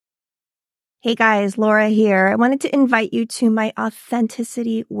Hey guys, Laura here. I wanted to invite you to my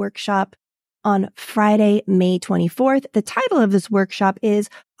authenticity workshop on Friday, May 24th. The title of this workshop is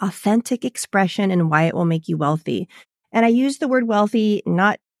Authentic Expression and Why It Will Make You Wealthy. And I use the word wealthy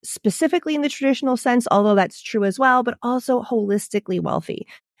not specifically in the traditional sense, although that's true as well, but also holistically wealthy,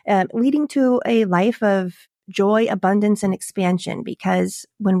 leading to a life of joy, abundance, and expansion. Because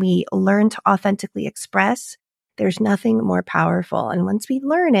when we learn to authentically express, there's nothing more powerful. And once we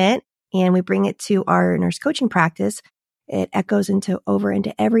learn it, and we bring it to our nurse coaching practice, it echoes into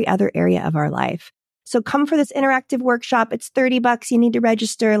every other area of our life. So come for this interactive workshop. It's $30. You need to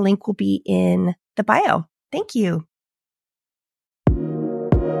register. Link will be in the bio. Thank you.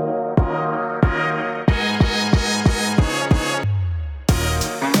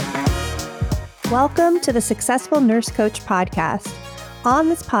 Welcome to the Successful Nurse Coach podcast. On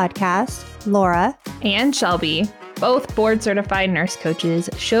this podcast, Laura and Shelby, both board-certified nurse coaches,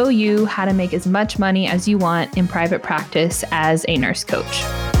 show you how to make as much money as you want in private practice as a nurse coach.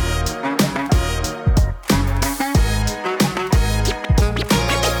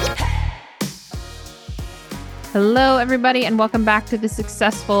 Hello, everybody, and welcome back to the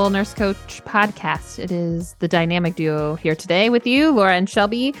Successful Nurse Coach podcast. It is the dynamic duo here today with you, Laura and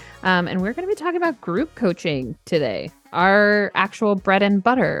Shelby, and we're going to be talking about group coaching today, our actual bread and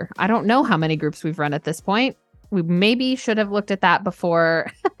butter. I don't know how many groups we've run at this point. We maybe should have looked at that before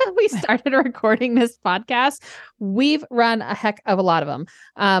we started recording this podcast. We've run a heck of a lot of them.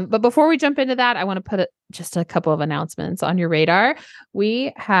 But before we jump into that, I want to put just a couple of announcements on your radar.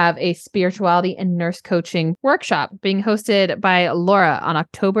 We have a spirituality and nurse coaching workshop being hosted by Laura on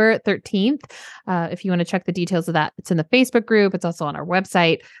October 13th. If you want to check the details of that, it's in the Facebook group. It's also on our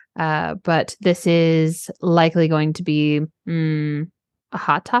website. But this is likely going to be a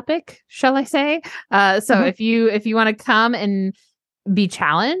hot topic, shall I say? If you want to come and be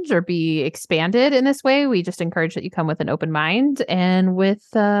challenged or be expanded in this way, we just encourage that you come with an open mind and with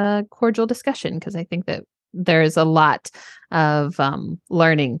cordial discussion, because I think that there's a lot of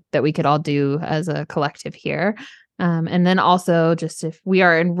learning that we could all do as a collective here. And then also, just if we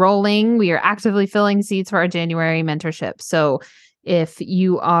are enrolling, we are actively filling seats for our January mentorship. So if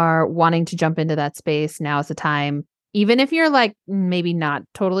you are wanting to jump into that space, now is the time. Even if you're like maybe not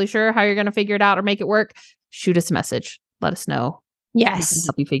totally sure how you're going to figure it out or make it work, shoot us a message. Let us know. Yes. We can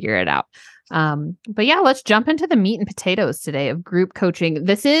help you figure it out. But yeah, let's jump into the meat and potatoes today of group coaching.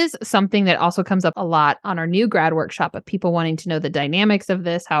 This is something that also comes up a lot on our new grad workshop of people wanting to know the dynamics of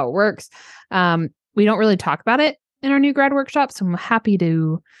this, how it works. We don't really talk about it in our new grad workshop, so I'm happy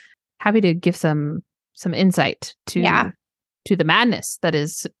to give some insight to the madness that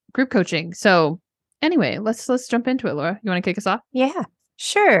is group coaching. So anyway, let's jump into it, Laura. You want to kick us off? Yeah,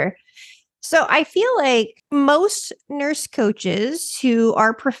 sure. So I feel like most nurse coaches who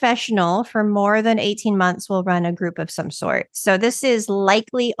are professional for more than 18 months will run a group of some sort. So this is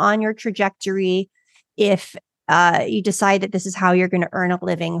likely on your trajectory if you decide that this is how you're going to earn a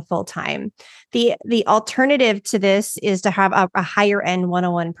living full time. The alternative to this is to have a higher end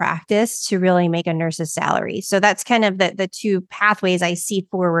one-on-one practice to really make a nurse's salary. So that's kind of the two pathways I see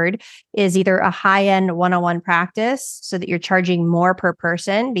forward is either a high end one-on-one practice so that you're charging more per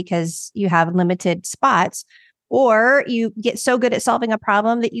person because you have limited spots, or you get so good at solving a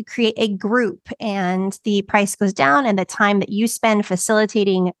problem that you create a group and the price goes down and the time that you spend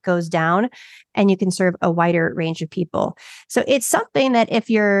facilitating goes down and you can serve a wider range of people. So it's something that if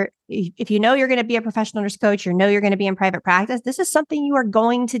you know you're going to be a professional nurse coach, you know you're going to be in private practice, this is something you are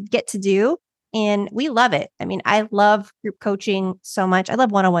going to get to do. And we love it. I mean, I love group coaching so much. I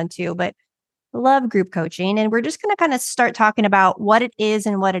love one-on-one too, but love group coaching. And we're just going to kind of start talking about what it is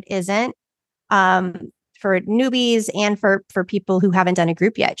and what it isn't. For newbies and for people who haven't done a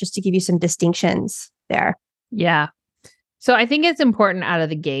group yet, just to give you some distinctions there. Yeah. So I think it's important out of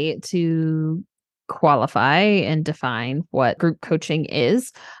the gate to qualify and define what group coaching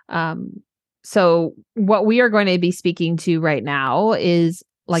is. So what we are going to be speaking to right now is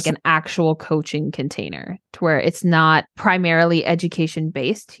like an actual coaching container to where it's not primarily education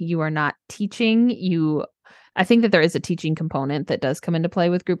based. You are not teaching. I think that there is a teaching component that does come into play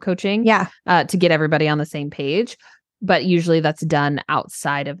with group coaching to get everybody on the same page. But usually that's done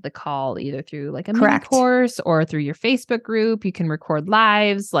outside of the call, either through like a mini course or through your Facebook group. You can record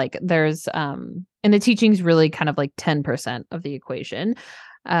lives. Like there's, and the teaching is really kind of like 10% of the equation.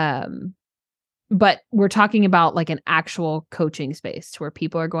 But we're talking about like an actual coaching space where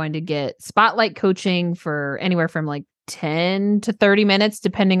people are going to get spotlight coaching for anywhere from like 10 to 30 minutes,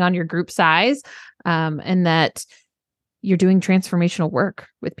 depending on your group size. And that you're doing transformational work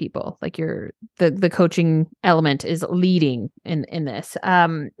with people. Like the coaching element is leading in this.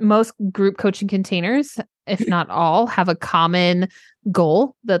 Most group coaching containers, if not all, have a common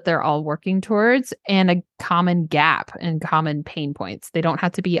goal that they're all working towards and a common gap and common pain points. They don't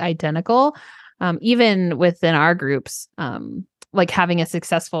have to be identical. Even within our groups, like having a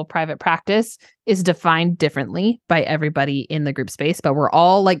successful private practice is defined differently by everybody in the group space, but we're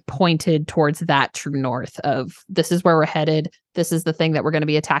all like pointed towards that true north of this is where we're headed. This is the thing that we're going to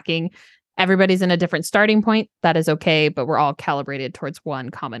be attacking. Everybody's in a different starting point. That is okay, but we're all calibrated towards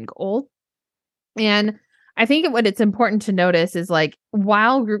one common goal. And I think what it's important to notice is like,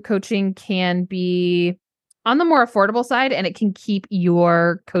 while group coaching can be on the more affordable side and it can keep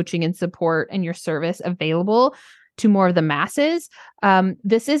your coaching and support and your service available to more of the masses,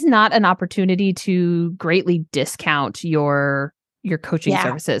 this is not an opportunity to greatly discount your coaching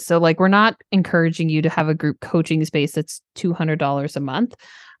services. So like, we're not encouraging you to have a group coaching space that's $200 a month.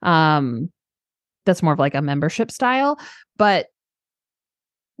 That's more of like a membership style. But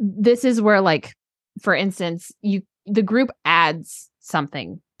this is where, like, for instance, the group adds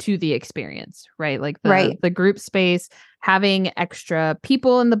something to the experience, right? Like the group space, having extra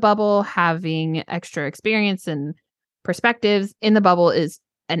people in the bubble, having extra experience and perspectives in the bubble is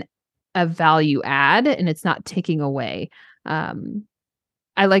a value add, and it's not taking away.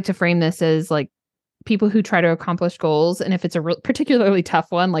 I like to frame this as like people who try to accomplish goals, and if it's a particularly tough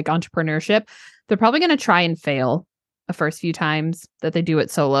one, like entrepreneurship, they're probably going to try and fail the first few times that they do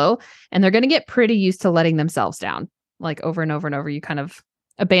it solo, and they're going to get pretty used to letting themselves down, like over and over and over. You kind of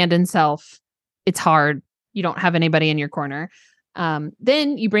abandon self. It's hard. You don't have anybody in your corner.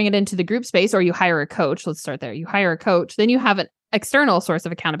 Then you bring it into the group space, or you hire a coach. Let's start there. You hire a coach. Then you have an external source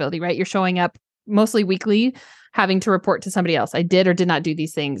of accountability, right? You're showing up mostly weekly, having to report to somebody else. I did or did not do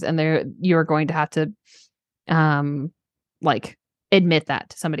these things. And you're going to have to, like, admit that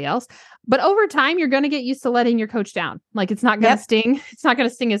to somebody else. But over time, you're going to get used to letting your coach down. Like, it's not going to sting. It's not going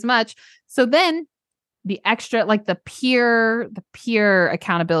to sting as much. So then the extra, like the peer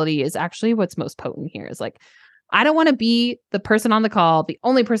accountability is actually what's most potent here. Is like, I don't want to be the person on the call, the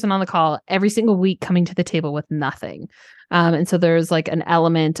only person on the call every single week coming to the table with nothing. And so there's like an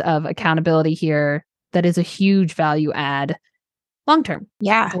element of accountability here that is a huge value add long term.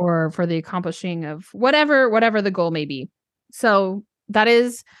 Yeah. For the accomplishing of whatever the goal may be. So that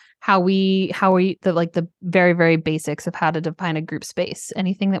is how we the very, very basics of how to define a group space.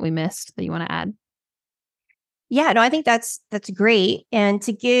 Anything that we missed that you want to add? Yeah, no, I think that's great. And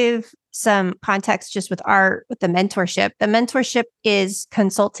to give some context just with the mentorship is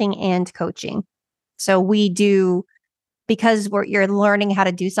consulting and coaching. So we do, because you're learning how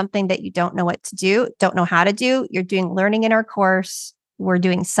to do something that you don't know how to do, you're doing learning in our course. We're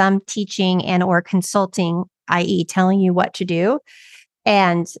doing some teaching and or consulting, i.e. telling you what to do,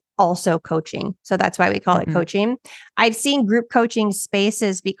 and also coaching. So that's why we call it coaching. I've seen group coaching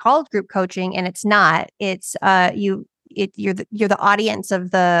spaces be called group coaching, and it's not. It's you're the audience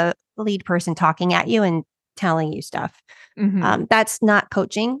of the lead person talking at you and telling you stuff. That's not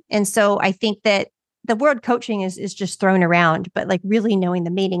coaching. And so I think that the word coaching is just thrown around, but like really knowing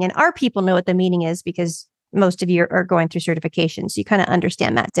the meaning, and our people know what the meaning is because most of you are going through certification. So you kind of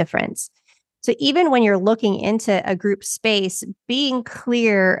understand that difference. So even when you're looking into a group space, being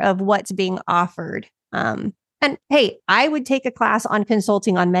clear of what's being offered. And hey, I would take a class on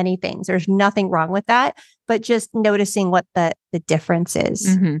consulting on many things. There's nothing wrong with that, but just noticing what the difference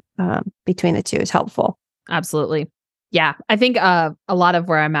is between the two is helpful. Absolutely. Yeah. I think a lot of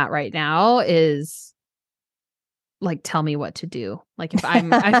where I'm at right now is like, tell me what to do. Like if I'm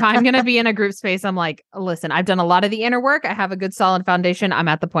going to be in a group space, I'm like, listen, I've done a lot of the inner work. I have a good solid foundation. I'm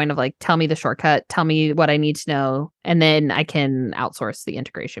at the point of like, tell me the shortcut, tell me what I need to know. And then I can outsource the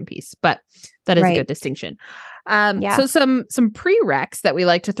integration piece. But that is a good distinction. So some prereqs that we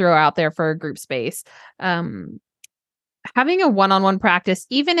like to throw out there for a group space. Having a one-on-one practice,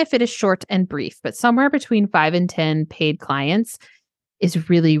 even if it is short and brief, but somewhere between 5 and 10 paid clients is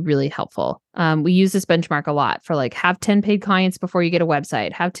really, really helpful. We use this benchmark a lot for like, have 10 paid clients before you get a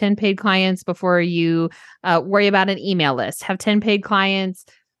website, have 10 paid clients before you worry about an email list, have 10 paid clients.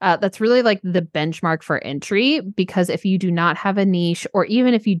 That's really like the benchmark for entry, because if you do not have a niche, or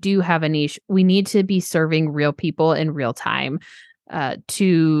even if you do have a niche, we need to be serving real people in real time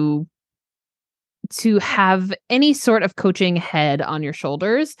to have any sort of coaching head on your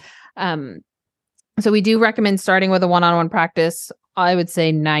shoulders. So we do recommend starting with a one-on-one practice. I would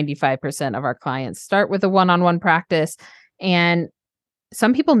say 95% of our clients start with a one-on-one practice. And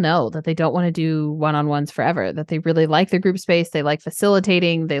some people know that they don't want to do one-on-ones forever, that they really like the group space. They like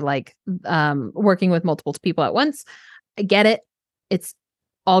facilitating. They like working with multiple people at once. I get it. It's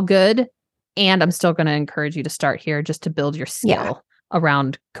all good. And I'm still going to encourage you to start here just to build your skill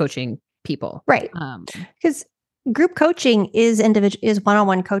around coaching people. Right. Because group coaching is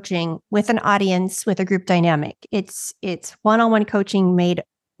one-on-one coaching with an audience, with a group dynamic. It's one-on-one coaching made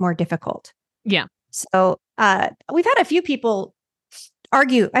more difficult. Yeah. So we've had a few people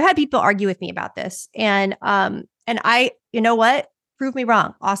argue. I've had people argue with me about this. And I, you know what? Prove me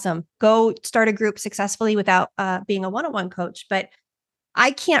wrong. Awesome. Go start a group successfully without being a one-on-one coach. But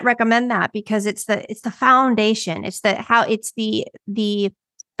I can't recommend that because it's the foundation. It's the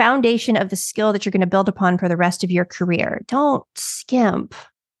foundation of the skill that you're going to build upon for the rest of your career. Don't skimp.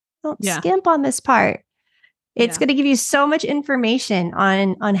 Don't skimp on this part. It's going to give you so much information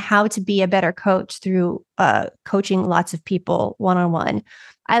on how to be a better coach through coaching lots of people one-on-one.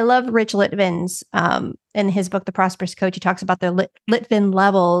 I love Rich Litvin's in his book, The Prosperous Coach. He talks about the Litvin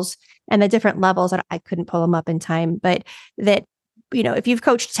levels and the different levels. I couldn't pull them up in time, but that, if you've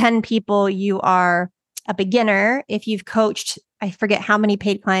coached 10 people, you are a beginner. If you've coached, I forget how many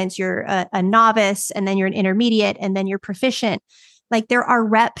paid clients, you're a novice, and then you're an intermediate, and then you're proficient. Like, there are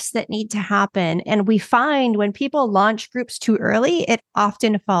reps that need to happen. And we find when people launch groups too early, it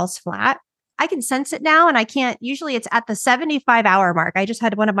often falls flat. I can sense it now, and I can't. Usually it's at the 75-hour mark. I just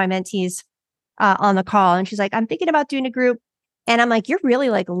had one of my mentees on the call, and she's like, I'm thinking about doing a group. And I'm like, you're really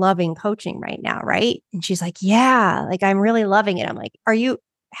like loving coaching right now, right? And she's like, yeah, like I'm really loving it. I'm like,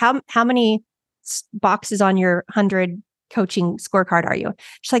 how many boxes on your 100 coaching scorecard are you?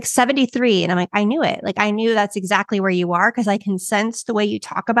 She's like 73. And I'm like, I knew it. Like, I knew that's exactly where you are, because I can sense the way you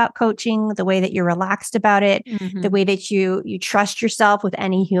talk about coaching, the way that you're relaxed about it, the way that you trust yourself with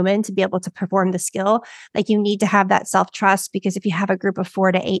any human to be able to perform the skill. Like, you need to have that self-trust, because if you have a group of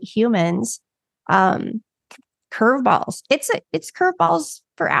 4 to 8 humans, curveballs, it's curveballs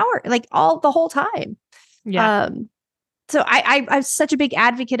for hours, like the whole time. Yeah. So I'm such a big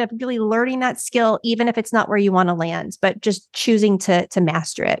advocate of really learning that skill, even if it's not where you want to land, but just choosing to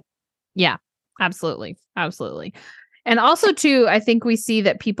master it. Yeah, absolutely. Absolutely. And also too, I think we see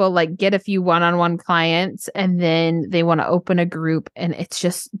that people like get a few one-on-one clients and then they want to open a group, and it's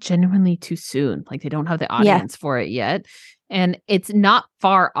just genuinely too soon. Like, they don't have the audience for it yet. And it's not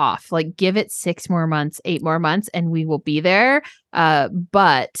far off. Like, give it 6 more months, 8 more months, and we will be there.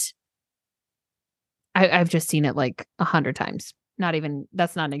 But I've just seen it like 100 times.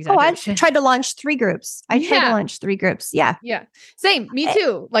 That's not an exaggeration. I tried to launch 3 groups. Yeah. Yeah. Same. Me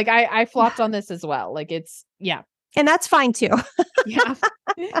too. Like, I flopped on this as well. Like, and that's fine too. Yeah.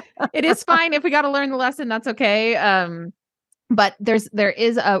 It is fine. If we got to learn the lesson, that's okay. But there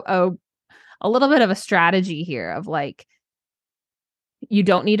is a little bit of a strategy here of like, you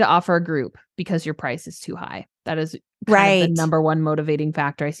don't need to offer a group because your price is too high. That is kind of the number one motivating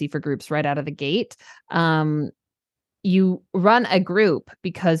factor I see for groups right out of the gate. You run a group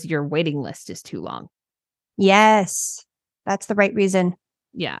because your waiting list is too long. Yes, that's the right reason.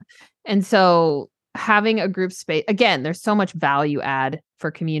 Yeah. And so having a group space, again, there's so much value add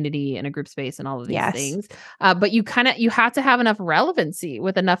for community and a group space and all of these things. But you have to have enough relevancy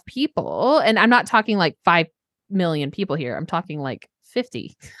with enough people. And I'm not talking like 5 million people here. I'm talking like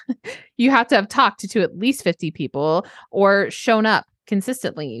 50. You have to have talked to at least 50 people, or shown up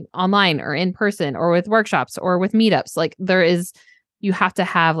consistently online or in person or with workshops or with meetups. Like, you have to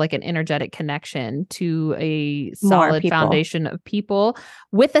have like an energetic connection to a solid foundation of people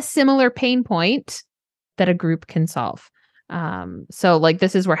with a similar pain point that a group can solve. So like,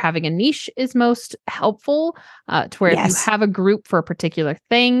 this is where having a niche is most helpful, to where if you have a group for a particular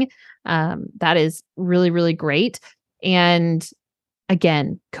thing, that is really, really great. And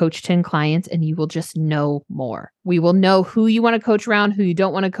again, coach 10 clients and you will just know more. We will know who you want to coach around, who you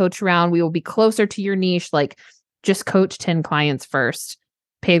don't want to coach around. We will be closer to your niche. Like, just coach 10 clients first,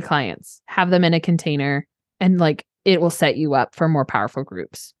 paid clients, have them in a container, and like, it will set you up for more powerful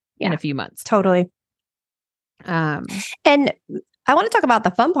groups in a few months. Totally. And I want to talk about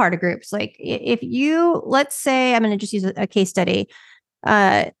the fun part of groups. Like, if you, let's say, I'm going to just use a case study.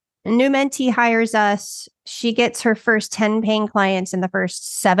 A new mentee hires us. She gets her first 10 paying clients in the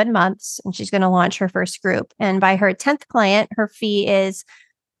first 7 months, and she's going to launch her first group. And by her 10th client, her fee is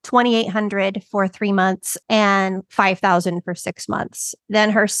 $2,800 for 3 months and $5,000 for 6 months.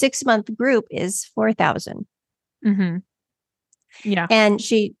 Then her 6-month group is $4,000. Mm-hmm. Yeah. And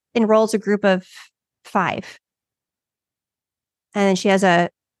she enrolls a group of 5. And then she has a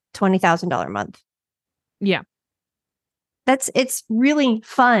 $20,000 a month. Yeah. It's really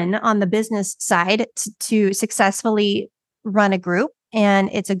fun on the business side to successfully run a group. And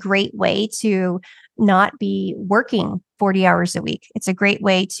it's a great way to not be working 40 hours a week. It's a great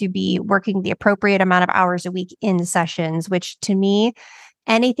way to be working the appropriate amount of hours a week in sessions, which to me,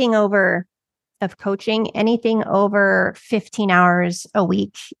 anything over 15 hours a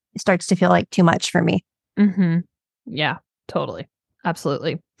week starts to feel like too much for me. Mm-hmm. Yeah, totally.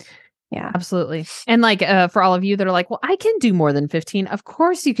 Absolutely. Yeah. Absolutely. And like for all of you that are like, well, I can do more than 15. Of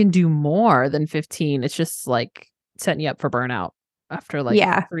course you can do more than 15. It's just like setting you up for burnout after like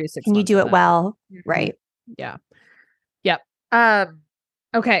 3 to 6 Can you months do of it that. well? Right. Yeah. Yep.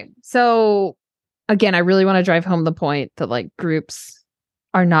 Okay. So again, I really want to drive home the point that like groups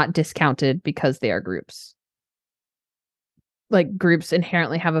are not discounted because they are groups. Like groups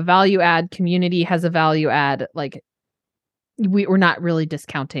inherently have a value add, community has a value add. Like we're not really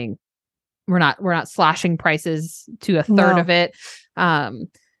discounting. We're not slashing prices to a third of it.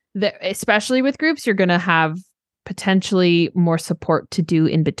 Especially with groups, you're going to have potentially more support to do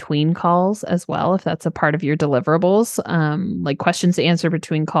in between calls as well, if that's a part of your deliverables, like questions to answer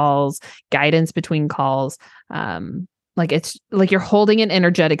between calls, guidance between calls. Like it's like you're holding an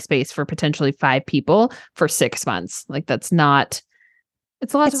energetic space for potentially 5 people for 6 months. Like that's not,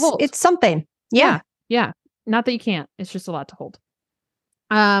 it's a lot to hold. It's something. Yeah. Yeah. Not that you can't. It's just a lot to hold.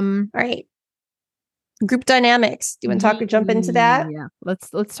 Right. Group dynamics. Do you want to jump into that? Yeah.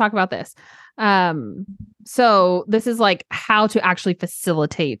 Let's talk about this. So this is like how to actually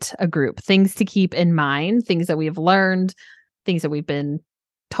facilitate a group, things to keep in mind, things that we have learned, things that we've been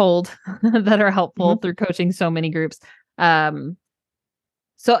told that are helpful through coaching so many groups. So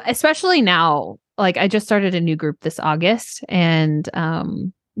especially now, like I just started a new group this August and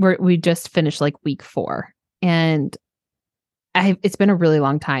we just finished like week 4 and it's been a really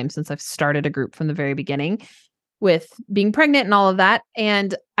long time since I've started a group from the very beginning with being pregnant and all of that.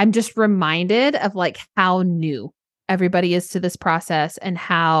 And I'm just reminded of like how new everybody is to this process and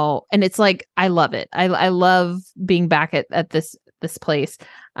it's like, I love it. I love being back at this place.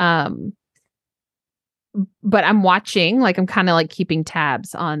 But I'm watching, like, I'm kind of like keeping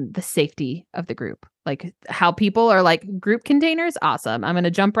tabs on the safety of the group, like how people are like group containers. Awesome. I'm going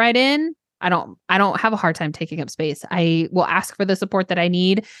to jump right in. I don't have a hard time taking up space. I will ask for the support that I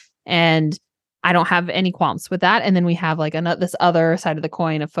need and I don't have any qualms with that. And then we have like this other side of the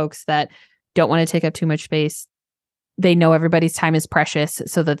coin of folks that don't want to take up too much space. They know everybody's time is precious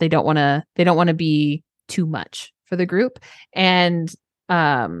so that they don't want to be too much for the group and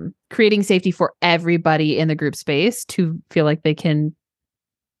creating safety for everybody in the group space to feel like they can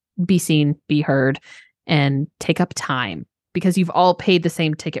be seen, be heard, and take up time. Because you've all paid the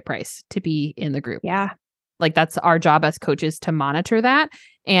same ticket price to be in the group. Yeah. Like that's our job as coaches to monitor that.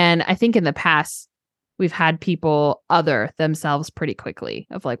 And I think in the past, we've had people other themselves pretty quickly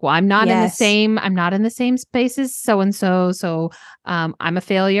of like, well, I'm not in the same space as so-and-so. So I'm a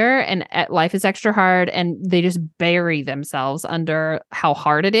failure and life is extra hard. And they just bury themselves under how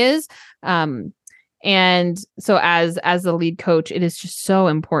hard it is. And so as the lead coach, it is just so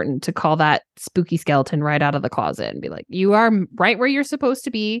important to call that spooky skeleton right out of the closet and be like, you are right where you're supposed to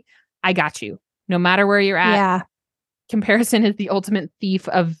be. I got you. No matter where you're at. Yeah. Comparison is the ultimate thief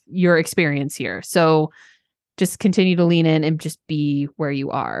of your experience here. So just continue to lean in and just be where you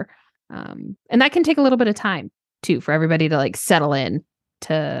are. And that can take a little bit of time too, for everybody to like settle in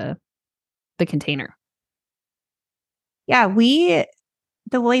to the container. Yeah.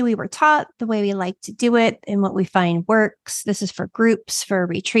 The way we were taught, the way we like to do it, and what we find works. This is for groups, for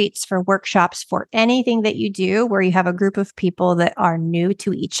retreats, for workshops, for anything that you do where you have a group of people that are new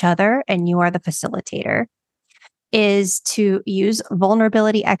to each other and you are the facilitator, is to use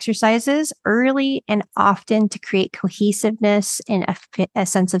vulnerability exercises early and often to create cohesiveness and a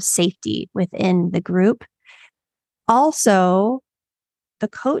sense of safety within the group. Also, the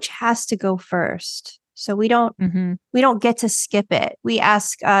coach has to go first. So we don't get to skip it. We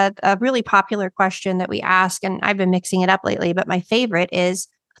ask a really popular question that we ask, and I've been mixing it up lately, but my favorite is,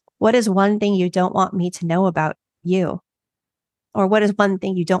 what is one thing you don't want me to know about you? Or what is one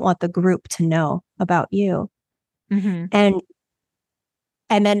thing you don't want the group to know about you? Mm-hmm.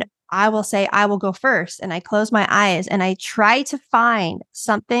 And then I will say, I will go first. And I close my eyes and I try to find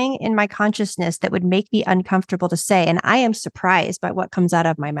something in my consciousness that would make me uncomfortable to say. And I am surprised by what comes out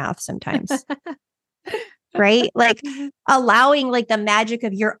of my mouth sometimes. Right? Like allowing like the magic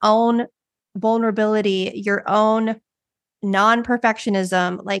of your own vulnerability, your own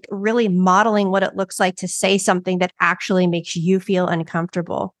non-perfectionism, like really modeling what it looks like to say something that actually makes you feel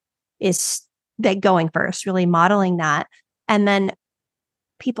uncomfortable is that going first, really modeling that. And then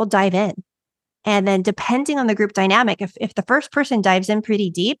people dive in. And then depending on the group dynamic, if the first person dives in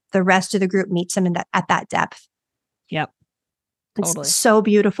pretty deep, the rest of the group meets them at that depth. Yep. Totally. It's so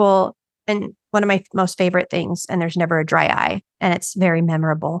beautiful. And one of my most favorite things, and there's never a dry eye. And it's very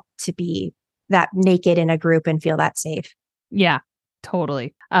memorable to be that naked in a group and feel that safe. Yeah,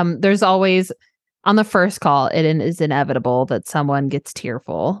 totally. There's always on the first call, it is inevitable that someone gets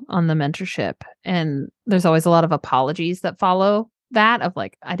tearful on the mentorship. And there's always a lot of apologies that follow that of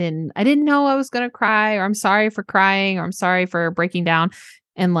like, I didn't know I was going to cry, or I'm sorry for crying, or I'm sorry for breaking down.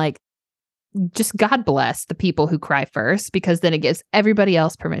 And like, just God bless the people who cry first, because then it gives everybody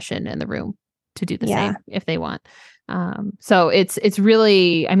else permission in the room to do the same if they want. So it's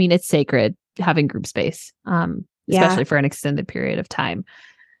really, I mean, it's sacred having group space, especially for an extended period of time.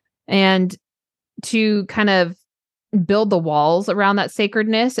 And to kind of build the walls around that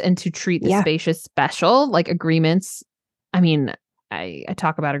sacredness and to treat the space as special, like agreements. I mean, I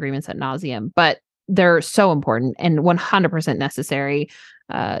talk about agreements ad nauseum, but they're so important and 100% necessary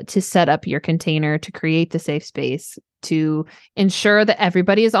to set up your container, to create the safe space, to ensure that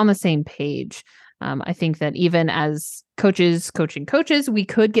everybody is on the same page. I think that even as coaching coaches, we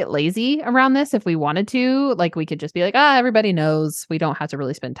could get lazy around this if we wanted to. Like we could just be like, everybody knows, we don't have to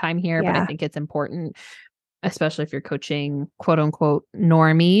really spend time here. But I think it's important, especially if you're coaching quote unquote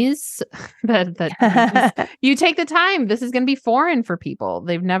normies, that you take the time. This is going to be foreign for people.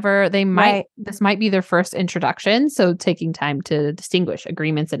 This might be their first introduction. So taking time to distinguish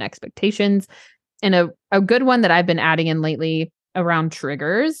agreements and expectations. And a good one that I've been adding in lately around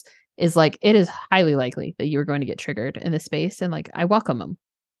triggers is like, it is highly likely that you're going to get triggered in this space. And like, I welcome them.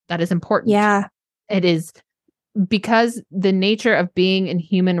 That is important. Yeah. It is, because the nature of being in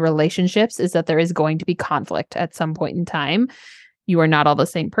human relationships is that there is going to be conflict at some point in time. You are not all the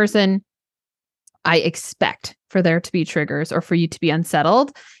same person. I expect for there to be triggers or for you to be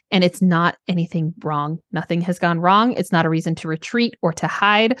unsettled. And it's not anything wrong. Nothing has gone wrong. It's not a reason to retreat or to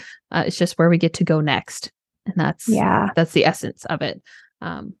hide. It's just where we get to go next. And that's the essence of it.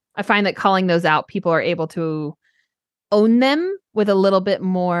 I find that calling those out, people are able to own them with a little bit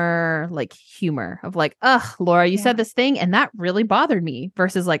more like humor of like, Laura, you said this thing and that really bothered me,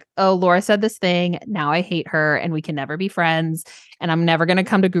 versus like, oh, Laura said this thing, now I hate her and we can never be friends and I'm never going to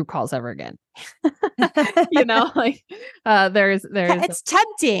come to group calls ever again. Like there's it's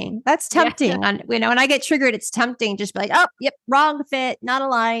tempting. That's tempting. When I get triggered, it's tempting. Just be like, oh, yep, wrong fit, not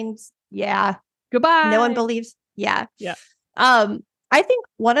aligned. Yeah. Goodbye. No one believes. Yeah. Yeah. I think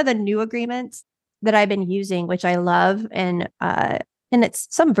one of the new agreements that I've been using, which I love, and it's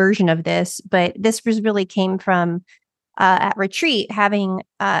some version of this, but this really came from at retreat, having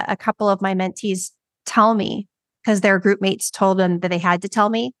a couple of my mentees tell me, because their group mates told them that they had to tell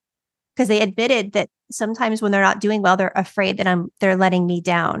me, because they admitted that sometimes when they're not doing well, they're afraid that they're letting me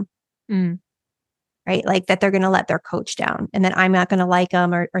down. Right? Like that they're going to let their coach down and that I'm not going to like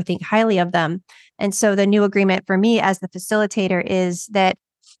them or think highly of them. And so the new agreement for me as the facilitator is that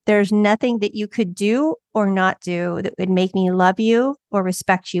there's nothing that you could do or not do that would make me love you or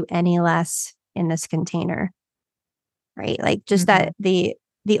respect you any less in this container. Right? Like just that the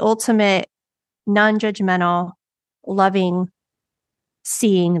ultimate non-judgmental, loving,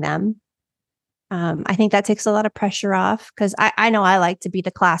 seeing them. I think that takes a lot of pressure off, because I know I like to be the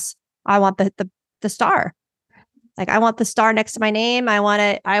class. I want the star. Like I want the star next to my name. I want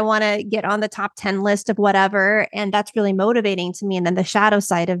to get on the top 10 list of whatever. And that's really motivating to me. And then the shadow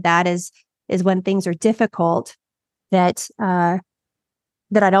side of that is when things are difficult that I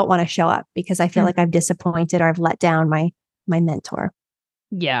don't want to show up because I feel like I've disappointed or I've let down my mentor.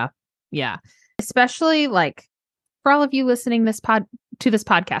 Yeah. Yeah. Especially like for all of you listening to this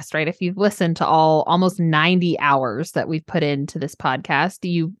podcast, right? If you've listened to almost 90 hours that we've put into this podcast,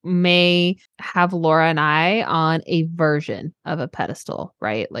 you may have Laura and I on a version of a pedestal,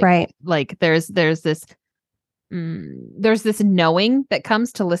 right? Like there's this knowing that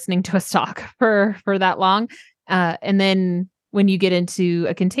comes to listening to us talk for that long. And then when you get into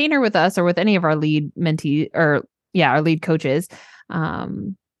a container with us or with any of our lead mentee our lead coaches,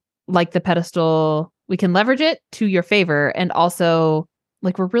 like the pedestal, we can leverage it to your favor. And also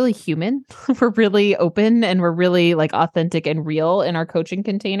like, we're really human, we're really open, and we're really like authentic and real in our coaching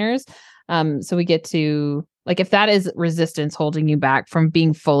containers. So we get to like, if that is resistance holding you back from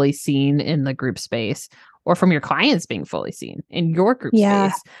being fully seen in the group space, or from your clients being fully seen in your group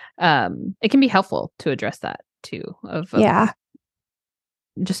space, it can be helpful to address that too.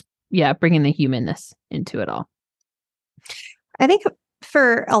 Bringing the humanness into it all. I think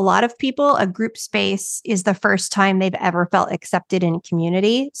for a lot of people, a group space is the first time they've ever felt accepted in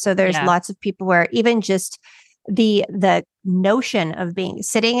community. So there's lots of people where even just the notion of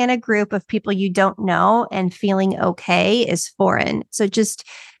sitting in a group of people you don't know and feeling okay is foreign. So just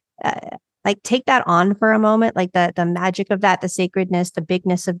like take that on for a moment, like the magic of that, the sacredness, the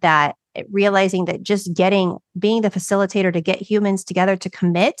bigness of that, realizing that just being the facilitator to get humans together to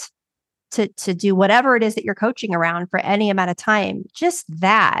commit to do whatever it is that you're coaching around for any amount of time, just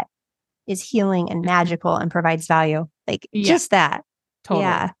that is healing and magical and provides value. Like just that. Totally.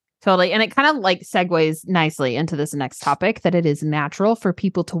 Yeah. Totally. And it kind of like segues nicely into this next topic, that it is natural for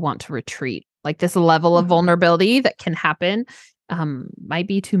people to want to retreat. Like this level of vulnerability that can happen might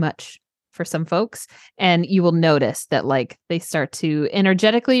be too much for some folks. And you will notice that like they start to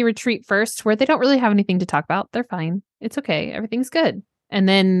energetically retreat first, where they don't really have anything to talk about. They're fine. It's okay. Everything's good. And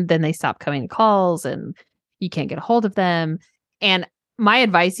then they stop coming to calls and you can't get a hold of them. And my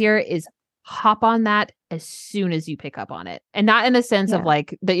advice here is hop on that as soon as you pick up on it. And not in a sense of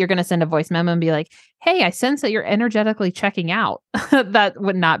like that you're going to send a voice memo and be like, hey, I sense that you're energetically checking out. That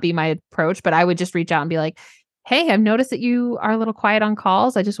would not be my approach, but I would just reach out and be like, hey, I've noticed that you are a little quiet on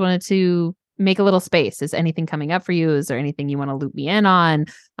calls. I just wanted to make a little space. Is anything coming up for you? Is there anything you want to loop me in on?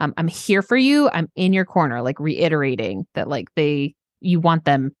 I'm here for you. I'm in your corner, like reiterating that like you want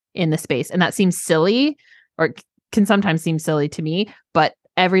them in the space. And that seems silly, or can sometimes seem silly to me, but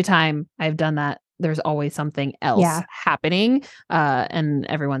every time I've done that, there's always something else happening. And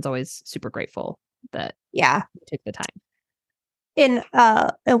everyone's always super grateful that you took the time. In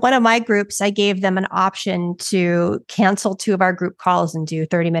one of my groups, I gave them an option to cancel 2 of our group calls and do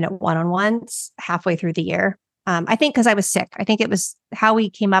 30-minute one-on-ones halfway through the year. I think because I was sick. I think it was how we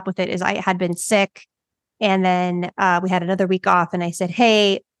came up with it is I had been sick, and then we had another week off, and I said,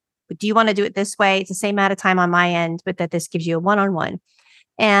 hey, do you want to do it this way? It's the same amount of time on my end, but that this gives you a one-on-one.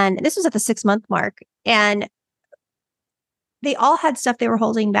 And this was at the 6-month mark. And they all had stuff they were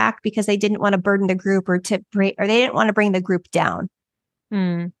holding back because they didn't want to burden the group or they didn't want to bring the group down.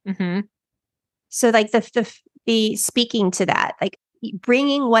 Mm-hmm. So like the speaking to that, like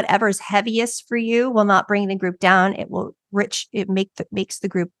bringing whatever's heaviest for you will not bring the group down. It will makes the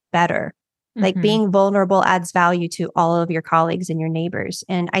group better. Like being vulnerable adds value to all of your colleagues and your neighbors.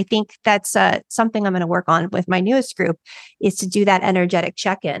 And I think that's something I'm going to work on with my newest group, is to do that energetic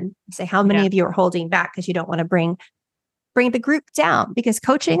check-in. Say how many of you are holding back because you don't want to bring the group down, because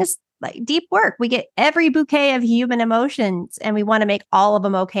coaching is like deep work. We get every bouquet of human emotions and we want to make all of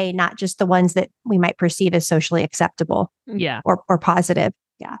them okay, not just the ones that we might perceive as socially acceptable or positive.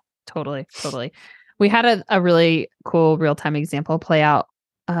 Yeah, totally. We had a really cool real-time example play out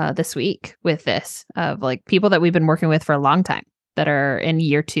this week with this, of like people that we've been working with for a long time that are in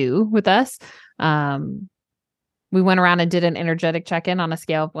year 2 with us. We went around and did an energetic check-in on a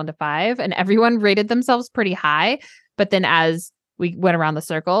scale of 1 to 5, and everyone rated themselves pretty high. But then as we went around the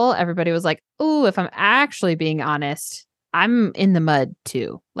circle, everybody was like, "Oh, if I'm actually being honest, I'm in the mud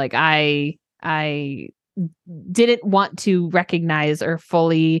too. Like I didn't want to recognize or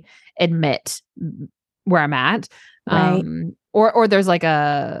fully admit where I'm at." Right. Or there's like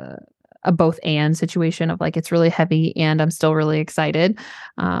a both and situation of like, it's really heavy and I'm still really excited.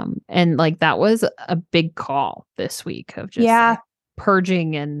 And like, that was a big call this week of just like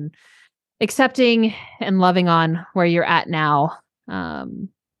purging and accepting and loving on where you're at now.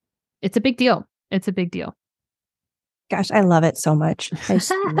 It's a big deal. Gosh, I love it so much.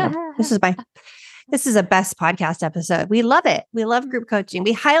 This is a best podcast episode. We love it. We love group coaching.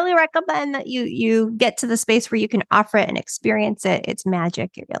 We highly recommend that you get to the space where you can offer it and experience it. It's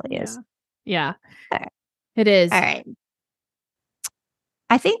magic. It really is. Yeah. Right. It is. All right.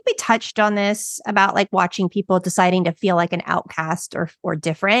 I think we touched on this about like watching people deciding to feel like an outcast or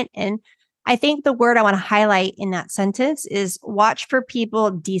different. And I think the word I want to highlight in that sentence is watch for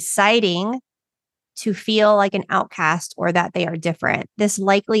people deciding to feel like an outcast or that they are different. This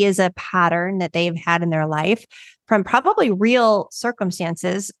likely is a pattern that they've had in their life from probably real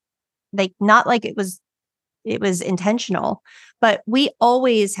circumstances, like not like it was intentional, but we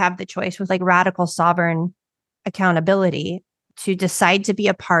always have the choice with like radical sovereign accountability to decide to be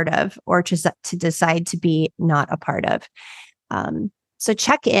a part of or to decide to be not a part of. So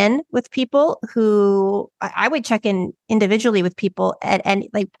check in with people who I would check in individually with people and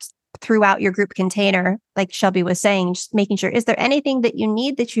like throughout your group container, like Shelby was saying, just making sure, is there anything that you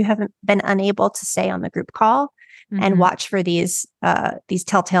need that you haven't been unable to say on the group call? And watch for these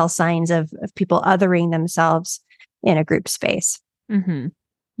telltale signs of people othering themselves in a group space.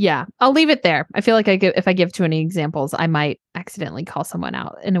 Yeah, I'll leave it there. I feel like if I give too many examples, I might accidentally call someone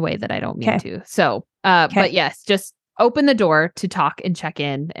out in a way that I don't mean to. So, but yes, just open the door to talk and check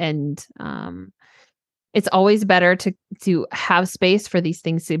in. And it's always better to have space for these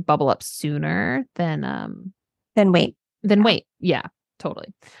things to bubble up sooner than wait. Wait. Yeah,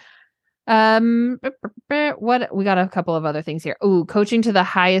 totally. What we got a couple of other things here. Ooh, coaching to the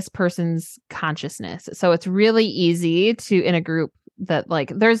highest person's consciousness. So it's really easy to, in a group, that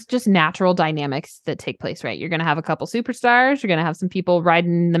like there's just natural dynamics that take place, right? You're going to have a couple superstars, you're going to have some people right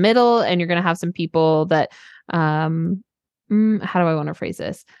in the middle, and you're going to have some people that how do I want to phrase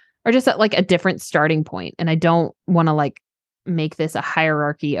this? Are just at like a different starting point. And I don't want to like make this a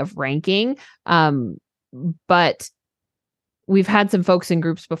hierarchy of ranking. But we've had some folks in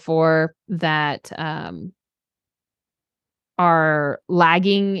groups before that are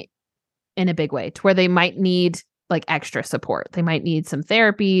lagging in a big way to where they might need like extra support. They might need some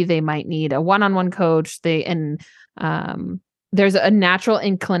therapy. They might need a one-on-one coach. There's a natural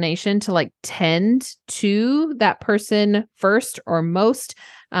inclination to like tend to that person first or most,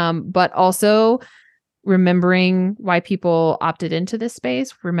 but also remembering why people opted into this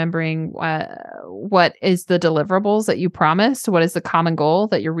space, remembering what is the deliverables that you promised, what is the common goal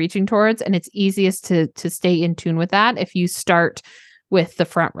that you're reaching towards. And it's easiest to stay in tune with that if you start with the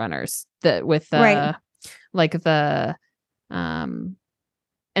front runners, and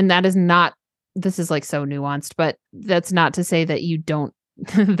that is not, this is like so nuanced, but that's not to say that you don't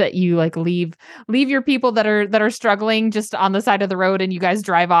that you like leave your people that are struggling just on the side of the road and you guys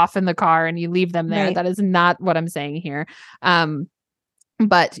drive off in the car and you leave them there. Right. That is not what I'm saying here.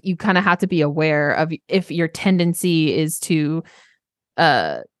 But you kind of have to be aware of if your tendency is to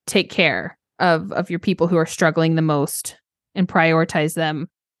take care of your people who are struggling the most and prioritize them,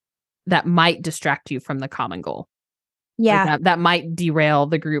 that might distract you from the common goal. Yeah. Like that might derail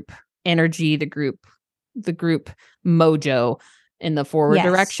the group energy, the group mojo in the forward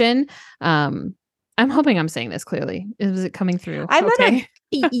direction. I'm hoping I'm saying this clearly. Is it coming through?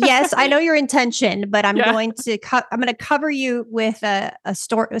 Yes, I know your intention, but I'm going to I'm going to cover you with a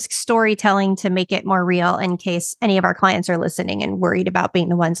storytelling to make it more real in case any of our clients are listening and worried about being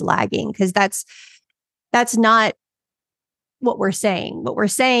the ones lagging, because that's not what we're saying. What we're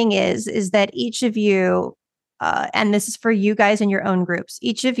saying is that each of you, and this is for you guys in your own groups,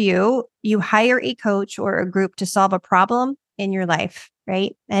 each of you hire a coach or a group to solve a problem in your life,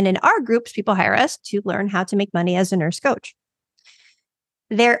 right? And in our groups, people hire us to learn how to make money as a nurse coach.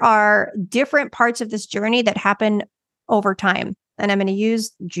 There are different parts of this journey that happen over time. And I'm going to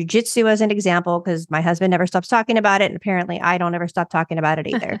use jujitsu as an example because my husband never stops talking about it. And apparently I don't ever stop talking about it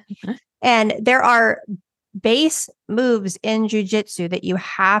either. And there are base moves in jujitsu that you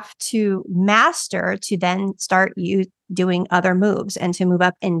have to master to then start doing other moves and to move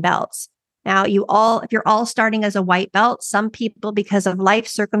up in belts. Now, if you're all starting as a white belt, some people, because of life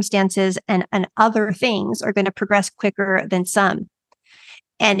circumstances and other things, are going to progress quicker than some.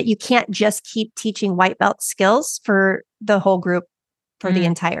 And you can't just keep teaching white belt skills for the whole group for the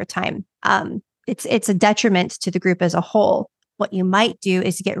entire time. It's a detriment to the group as a whole. What you might do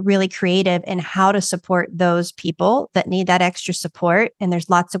is get really creative in how to support those people that need that extra support. And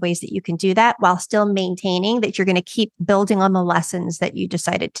there's lots of ways that you can do that while still maintaining that you're going to keep building on the lessons that you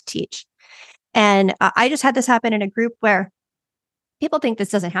decided to teach. And I just had this happen in a group where people think this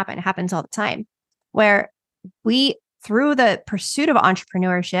doesn't happen. It happens all the time, where through the pursuit of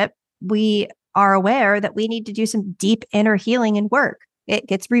entrepreneurship, we are aware that we need to do some deep inner healing and work. It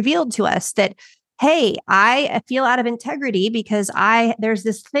gets revealed to us that, hey, I feel out of integrity because there's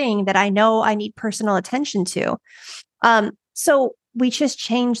this thing that I know I need personal attention to. So we just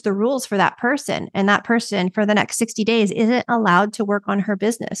change the rules for that person. And that person for the next 60 days isn't allowed to work on her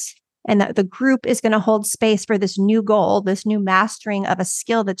business. And that the group is going to hold space for this new goal, this new mastering of a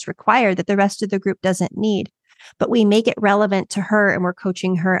skill that's required that the rest of the group doesn't need. But we make it relevant to her and we're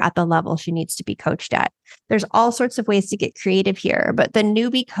coaching her at the level she needs to be coached at. There's all sorts of ways to get creative here, but the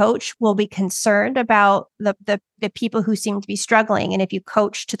newbie coach will be concerned about the people who seem to be struggling. And if you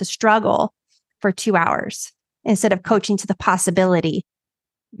coach to the struggle for 2 hours instead of coaching to the possibility.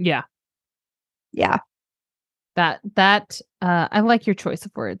 Yeah. Yeah. That I like your choice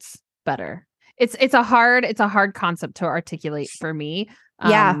of words better. It's a hard concept to articulate for me.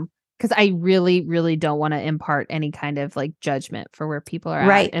 Because I really, really don't want to impart any kind of like judgment for where people are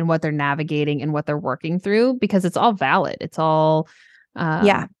at and what they're navigating and what they're working through, because it's all valid. It's all,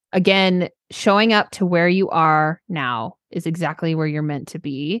 again, showing up to where you are now is exactly where you're meant to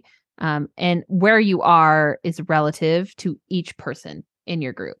be. And where you are is relative to each person in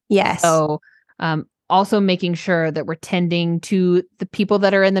your group. Yes. So, also making sure that we're tending to the people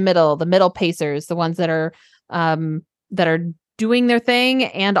that are in the middle pacers, the ones that are doing their thing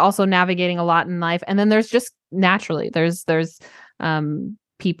and also navigating a lot in life. And then there's just naturally, there's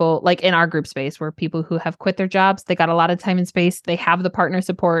people like in our group space where people who have quit their jobs, they got a lot of time and space. They have the partner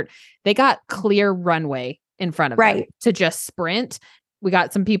support. They got clear runway in front of them to just sprint. we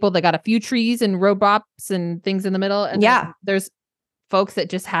got some people that got a few trees and roadblocks and things in the middle. And then there's folks that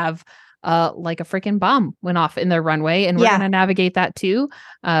just have like a freaking bomb went off in their runway, and we're going to navigate that too.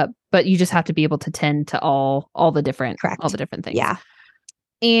 But you just have to be able to tend to all the different things. Yeah.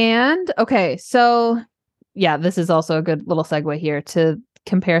 And okay, so this is also a good little segue here to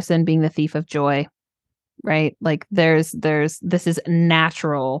comparison being the thief of joy, right? Like this is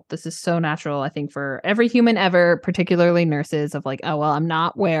natural. This is so natural, I think, for every human ever, particularly nurses, of like, oh, well, I'm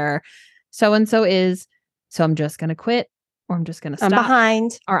not where so-and-so is, so I'm just going to quit, or I'm just going to stop.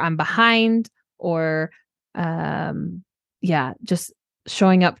 I'm behind, or just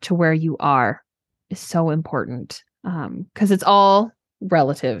showing up to where you are is so important. Because it's all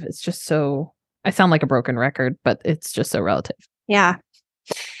relative. It's just so, I sound like a broken record, but it's just so relative. Yeah.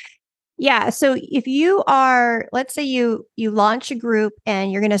 Yeah. So if you are, let's say you launch a group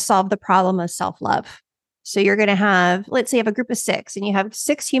and you're going to solve the problem of self-love. So you're going to have, let's say you have a group of 6 and you have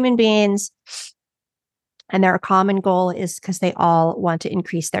 6 human beings, and their common goal is because they all want to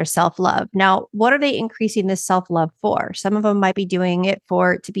increase their self-love. Now, what are they increasing this self-love for? Some of them might be doing it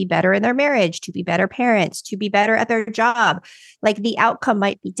to be better in their marriage, to be better parents, to be better at their job. Like the outcome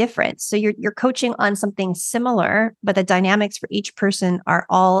might be different. So you're coaching on something similar, but the dynamics for each person are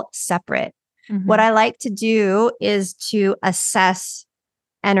all separate. Mm-hmm. What I like to do is to assess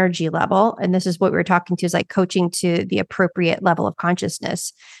energy level. And this is what we're talking to, is like coaching to the appropriate level of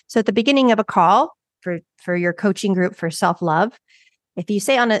consciousness. So at the beginning of a call, for your coaching group for self-love, if you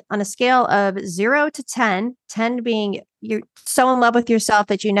say on a scale of 0 to 10, 10 being you're so in love with yourself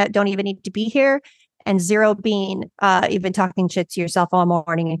that you don't even need to be here, and 0 being you've been talking shit to yourself all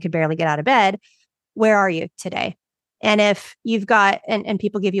morning and could barely get out of bed, where are you today? And if you've got, and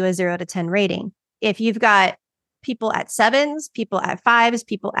people give you a 0 to 10 rating, if you've got people at 7s, people at 5s,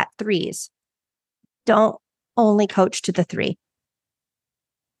 people at 3s, don't only coach to the 3,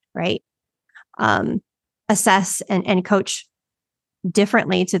 right? Assess and coach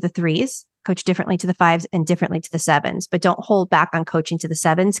differently to the 3s, coach differently to the 5s, and differently to the 7s, but don't hold back on coaching to the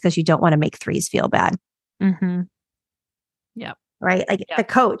 7s because you don't want to make 3s feel bad. Mm-hmm. Yeah. Right. Like the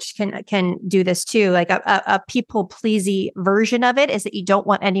coach can do this too. Like a people pleasy version of it is that you don't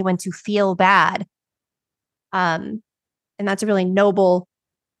want anyone to feel bad. And that's a really noble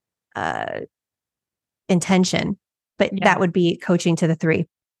intention, but that would be coaching to the 3.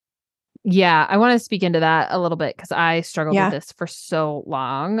 Yeah, I want to speak into that a little bit because I struggled with this for so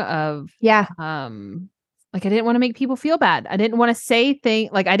long. Like I didn't want to make people feel bad. I didn't want to say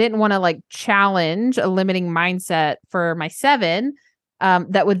things like I didn't want to like challenge a limiting mindset for my 7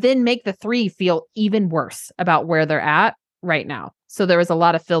 that would then make the 3 feel even worse about where they're at right now. So there was a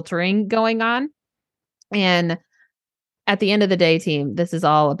lot of filtering going on, and at the end of the day, team, this is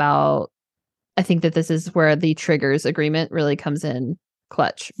all about. I think that this is where the triggers agreement really comes in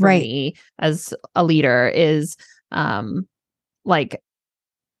clutch for me as a leader, is like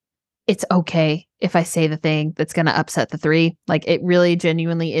it's okay if I say the thing that's going to upset the 3. Like it really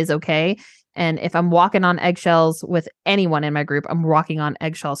genuinely is okay. And if I'm walking on eggshells with anyone in my group, I'm walking on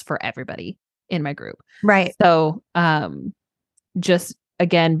eggshells for everybody in my group. Right. So just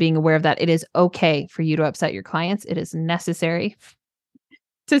again being aware of that, it is okay for you to upset your clients. It is necessary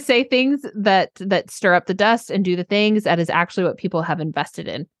to say things that stir up the dust and do the things that is actually what people have invested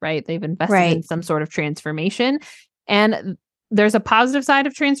in, right? They've invested in some sort of transformation, and there's a positive side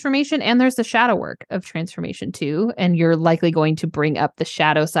of transformation and there's the shadow work of transformation too. And you're likely going to bring up the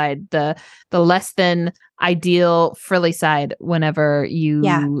shadow side, the less than ideal frilly side whenever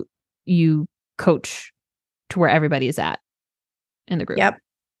you coach to where everybody is at in the group. Yep.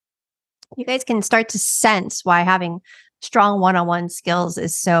 You guys can start to sense why having strong one-on-one skills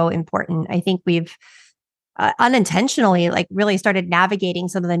is so important. I think we've unintentionally like really started navigating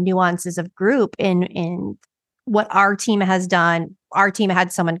some of the nuances of group in what our team has done. Our team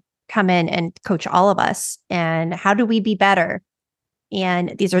had someone come in and coach all of us, and how do we be better?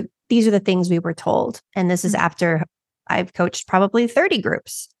 And these are the things we were told. And this is after I've coached probably 30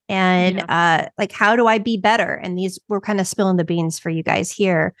 groups. And like, how do I be better? And these we're kind of spilling the beans for you guys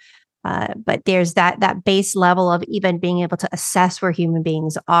here. But there's that base level of even being able to assess where human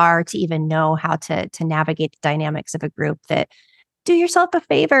beings are, to even know how to navigate the dynamics of a group. That do yourself a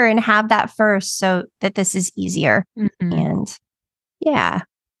favor and have that first, so that this is easier. Mm-hmm. And yeah,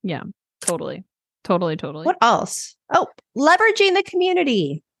 totally. What else? Oh, leveraging the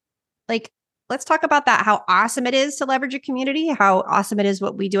community. Like, let's talk about that. How awesome it is to leverage a community. How awesome it is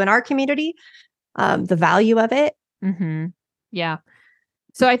what we do in our community. The value of it. Mm-hmm. Yeah.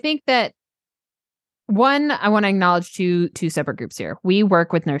 So I think that One, I want to acknowledge two separate groups here. We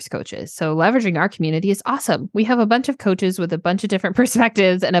work with nurse coaches. So leveraging our community is awesome. We have a bunch of coaches with a bunch of different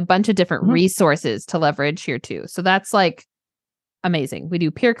perspectives and a bunch of different resources to leverage here too. So that's like amazing. We do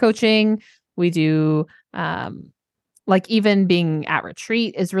peer coaching. We do like even being at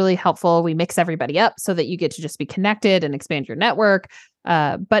retreat is really helpful. We mix everybody up so that you get to just be connected and expand your network.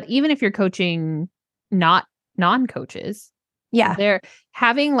 But even if you're coaching not non-coaches, they're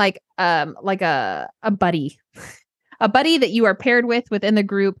having like a buddy, a buddy that you are paired with within the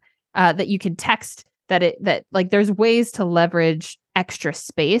group that you can text that like there's ways to leverage extra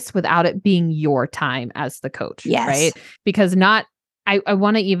space without it being your time as the coach. Yes. Right. Because I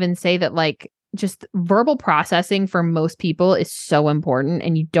want to even say that like just verbal processing for most people is so important,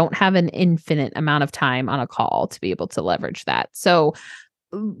 and you don't have an infinite amount of time on a call to be able to leverage that. So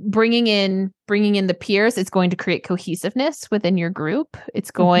bringing in the peers, it's going to create cohesiveness within your group.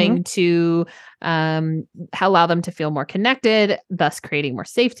 It's going to allow them to feel more connected, thus creating more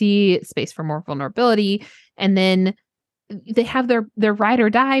safety, space for more vulnerability. And then they have their ride or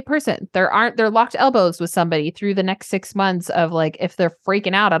die person. They're locked elbows with somebody through the next 6 months of like, if they're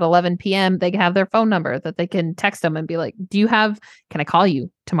freaking out at 11 p.m., they have their phone number that they can text them and be like, can I call you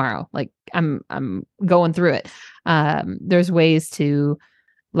tomorrow? Like I'm going through it. There's ways to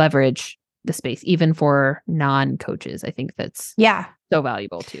leverage the space, even for non-coaches. I think that's so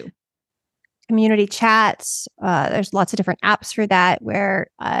valuable too. Community chats. There's lots of different apps for that where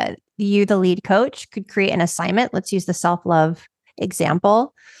you, the lead coach, could create an assignment. Let's use the self-love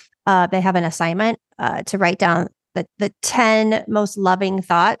example. They have an assignment to write down the 10 most loving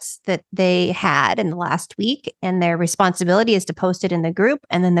thoughts that they had in the last week. And their responsibility is to post it in the group.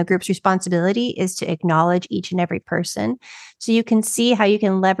 And then the group's responsibility is to acknowledge each and every person. So you can see how you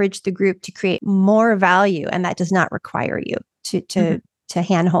can leverage the group to create more value. And that does not require you to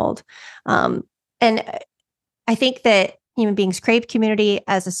handhold. And I think that human beings crave community.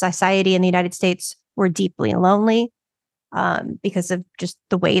 As a society in the United States, we're deeply lonely because of just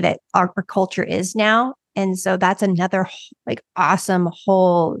the way that our culture is now. And so that's another like awesome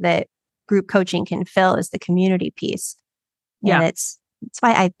hole that group coaching can fill, is the community piece. And it's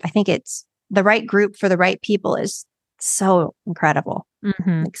why I think it's the right group for the right people is so incredible.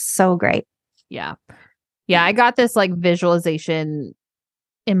 Like so great. Yeah. I got this like visualization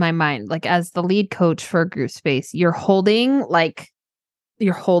in my mind, like as the lead coach for a group space, you're holding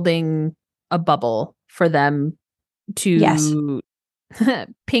a bubble for them to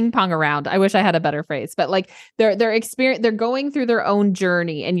ping pong around. I wish I had a better phrase, but like they're going through their own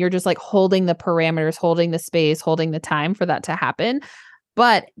journey, and you're just like holding the parameters, holding the space, holding the time for that to happen.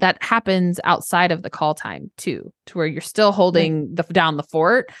 But that happens outside of the call time too, to where you're still holding down the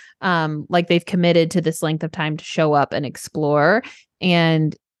fort. Like they've committed to this length of time to show up and explore.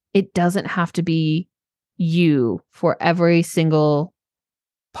 And it doesn't have to be you for every single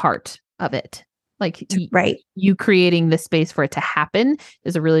part of it. Like you creating the space for it to happen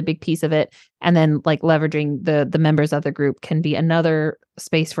is a really big piece of it. And then like leveraging the members of the group can be another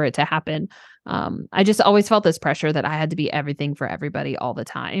space for it to happen. I just always felt this pressure that I had to be everything for everybody all the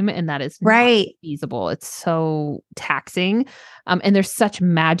time. And that is not feasible. It's so taxing. And there's such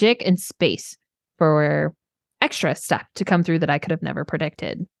magic and space for extra stuff to come through that I could have never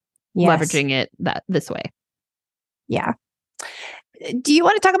predicted. Leveraging it this way. Yeah. Do you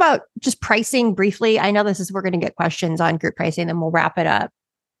want to talk about just pricing briefly? I know we're going to get questions on group pricing, and we'll wrap it up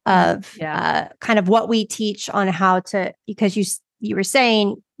of kind of what we teach on how to, because you were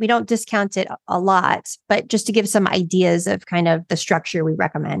saying we don't discount it a lot, but just to give some ideas of kind of the structure we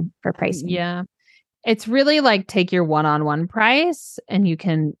recommend for pricing. Yeah. It's really like take your one-on-one price and you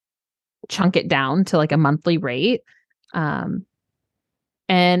can chunk it down to like a monthly rate.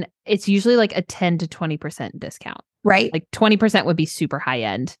 And it's usually like a 10 to 20% discount. Right. Like 20% would be super high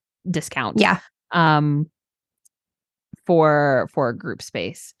end discount. Yeah. For a group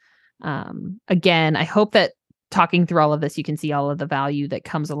space. Again, I hope that talking through all of this, you can see all of the value that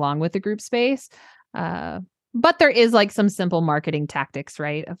comes along with the group space. But there is like some simple marketing tactics,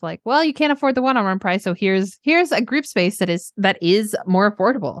 right? Of like, well, you can't afford the one-on-one price. So here's a group space that is more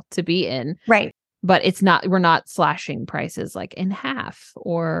affordable to be in. Right. But we're not slashing prices like in half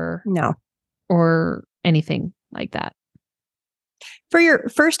or anything like that. For your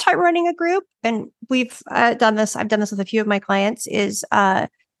first time running a group, and we've done this, I've done this with a few of my clients, is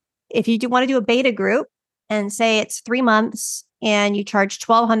if you do want to do a beta group and say it's 3 months and you charge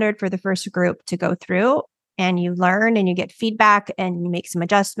 $1,200 for the first group to go through, and you learn and you get feedback and you make some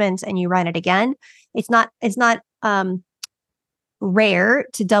adjustments and you run it again. It's not rare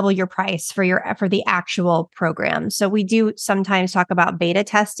to double your price for the actual program. So we do sometimes talk about beta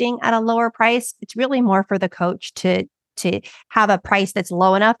testing at a lower price. It's really more for the coach to have a price that's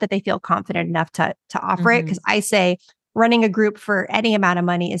low enough that they feel confident enough to offer it. Because I say running a group for any amount of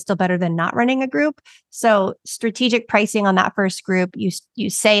money is still better than not running a group. So strategic pricing on that first group, you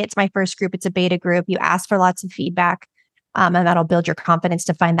say it's my first group, it's a beta group. You ask for lots of feedback, and that'll build your confidence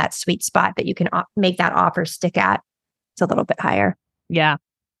to find that sweet spot that you can make that offer stick at. It's a little bit higher. Yeah.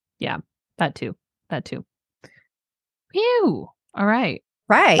 That too. Phew. All right.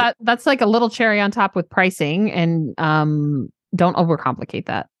 Right. That's like a little cherry on top with pricing, and don't overcomplicate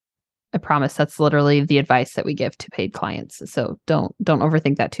that. I promise that's literally the advice that we give to paid clients. So don't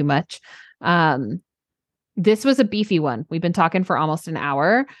overthink that too much. This was a beefy one. We've been talking for almost an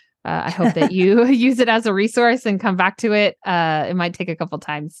hour. I hope that you use it as a resource and come back to it. It might take a couple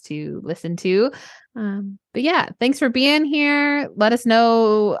times to listen to. But yeah, thanks for being here. Let us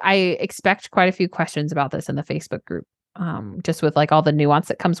know. I expect quite a few questions about this in the Facebook group, just with like all the nuance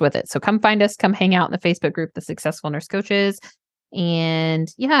that comes with it. So come find us, come hang out in the Facebook group, The Successful Nurse Coaches.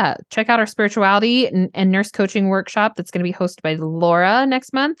 And yeah, check out our spirituality and nurse coaching workshop that's going to be hosted by Laura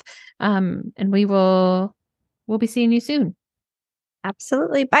next month. And we'll be seeing you soon.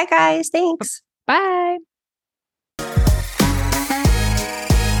 Absolutely. Bye, guys. Thanks. Bye.